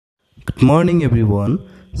Morning everyone.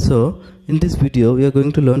 So in this video we are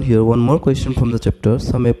going to learn here one more question from the chapter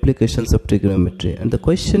some applications of trigonometry, and the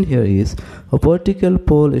question here is a vertical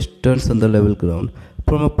pole stands on the level ground.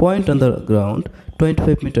 From a point on the ground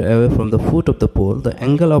 25 meters away from the foot of the pole, the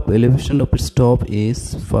angle of elevation of its top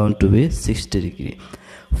is found to be 60 degree.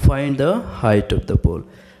 Find the height of the pole.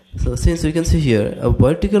 So since we can see here a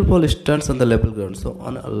vertical pole stands on the level ground, so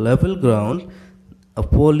on a level ground a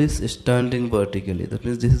pole is standing vertically. That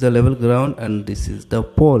means this is the level ground and this is the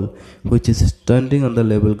pole which is standing on the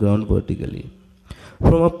level ground vertically.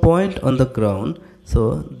 From a point on the ground,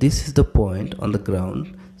 so this is the point on the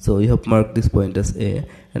ground, so you have marked this point as A,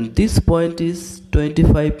 and this point is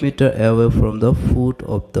 25 meters away from the foot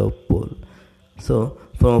of the pole. So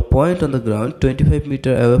from a point on the ground 25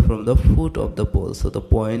 meters away from the foot of the pole, so the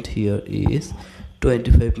point here is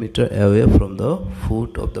 25 meters away from the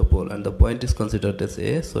foot of the pole, and the point is considered as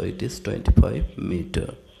A, so it is 25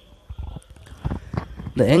 meters.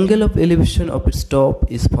 The angle of elevation of its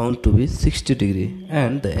top is found to be 60 degree,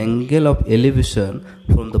 and the angle of elevation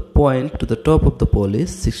from the point to the top of the pole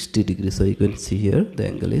is 60 degree. So you can see here the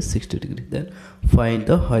angle is 60 degree. Then find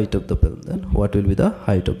the height of the pole. Then what will be the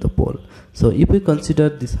height of the pole? So if we consider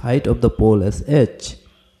this height of the pole as h,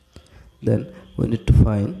 then we need to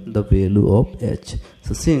find the value of h.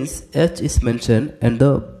 So since h is mentioned and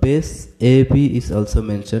the base AB is also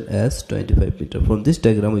mentioned as 25 meters, from this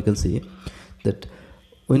diagram we can see that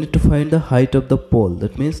we need to find the height of the pole.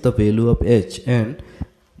 That means the value of h, and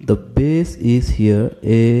the base is here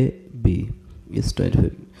AB is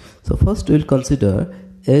 25. So first we will consider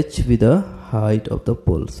h with the height of the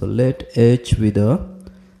pole. So let h with the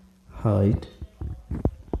height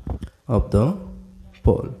of the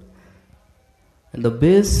pole, and the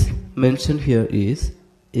base mentioned here is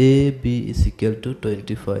AB is equal to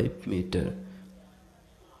 25 meters.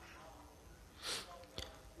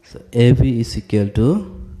 So AB is equal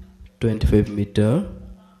to 25 meters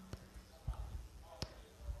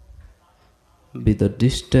be the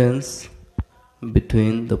distance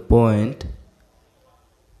between the point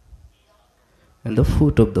and the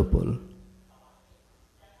foot of the pole.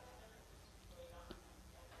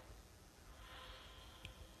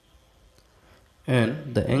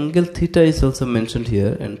 And the angle theta is also mentioned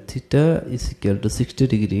here, and theta is equal to 60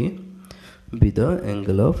 degree be the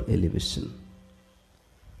angle of elevation.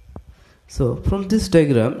 So from this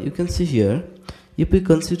diagram you can see here, if we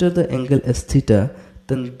consider the angle as theta,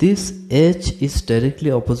 then this h is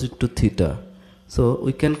directly opposite to theta. So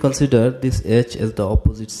we can consider this h as the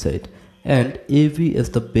opposite side and AB as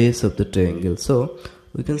the base of the triangle. So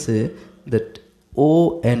we can say that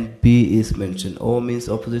O and B is mentioned. O means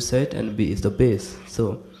opposite side and B is the base.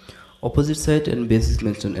 So opposite side and base is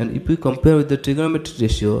mentioned, and if we compare with the trigonometric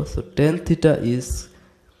ratio, so tan theta is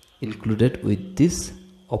included with this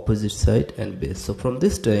opposite side and base. So from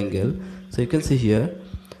this triangle, so you can see here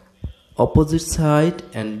opposite side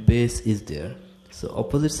and base is there. So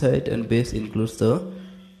opposite side and base includes the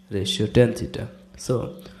ratio tan theta.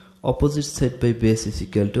 So opposite side by base is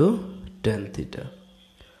equal to tan theta.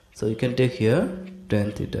 So you can take here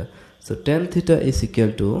tan theta. So tan theta is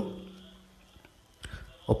equal to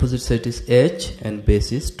opposite side is h and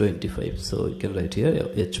base is 25. So you can write here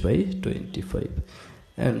h by 25.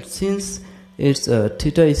 And since it's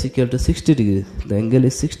theta is equal to 60 degree, the angle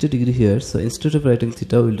is 60 degree here. So instead of writing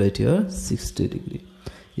theta, we'll write here 60 degree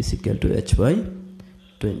is equal to h by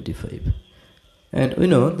 25. And we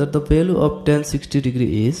know that the value of tan 60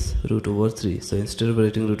 degree is root over 3. So instead of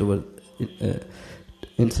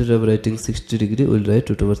writing 60 degree, we'll write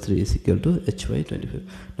root over 3 is equal to h by 25.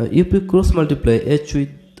 Now if we cross multiply h with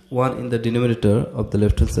 1 in the denominator of the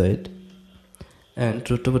left hand side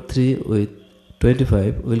and root over 3 with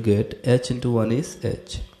 25, we'll get h into 1 is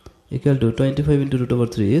h equal to 25 into root over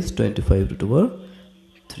 3 is 25 root over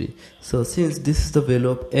 3. So since this is the value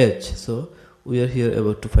of h, so we are here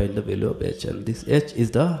about to find the value of h, and this h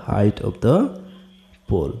is the height of the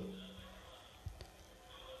pole.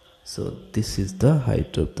 So this is the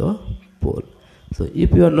height of the pole. So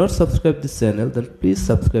if you are not subscribed this channel, then please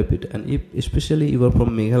subscribe it, and if especially you are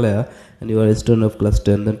from Meghalaya and you are a student of class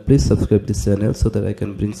 10, then please subscribe this channel so that I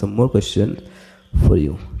can bring some more questions for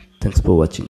you. Thanks for watching.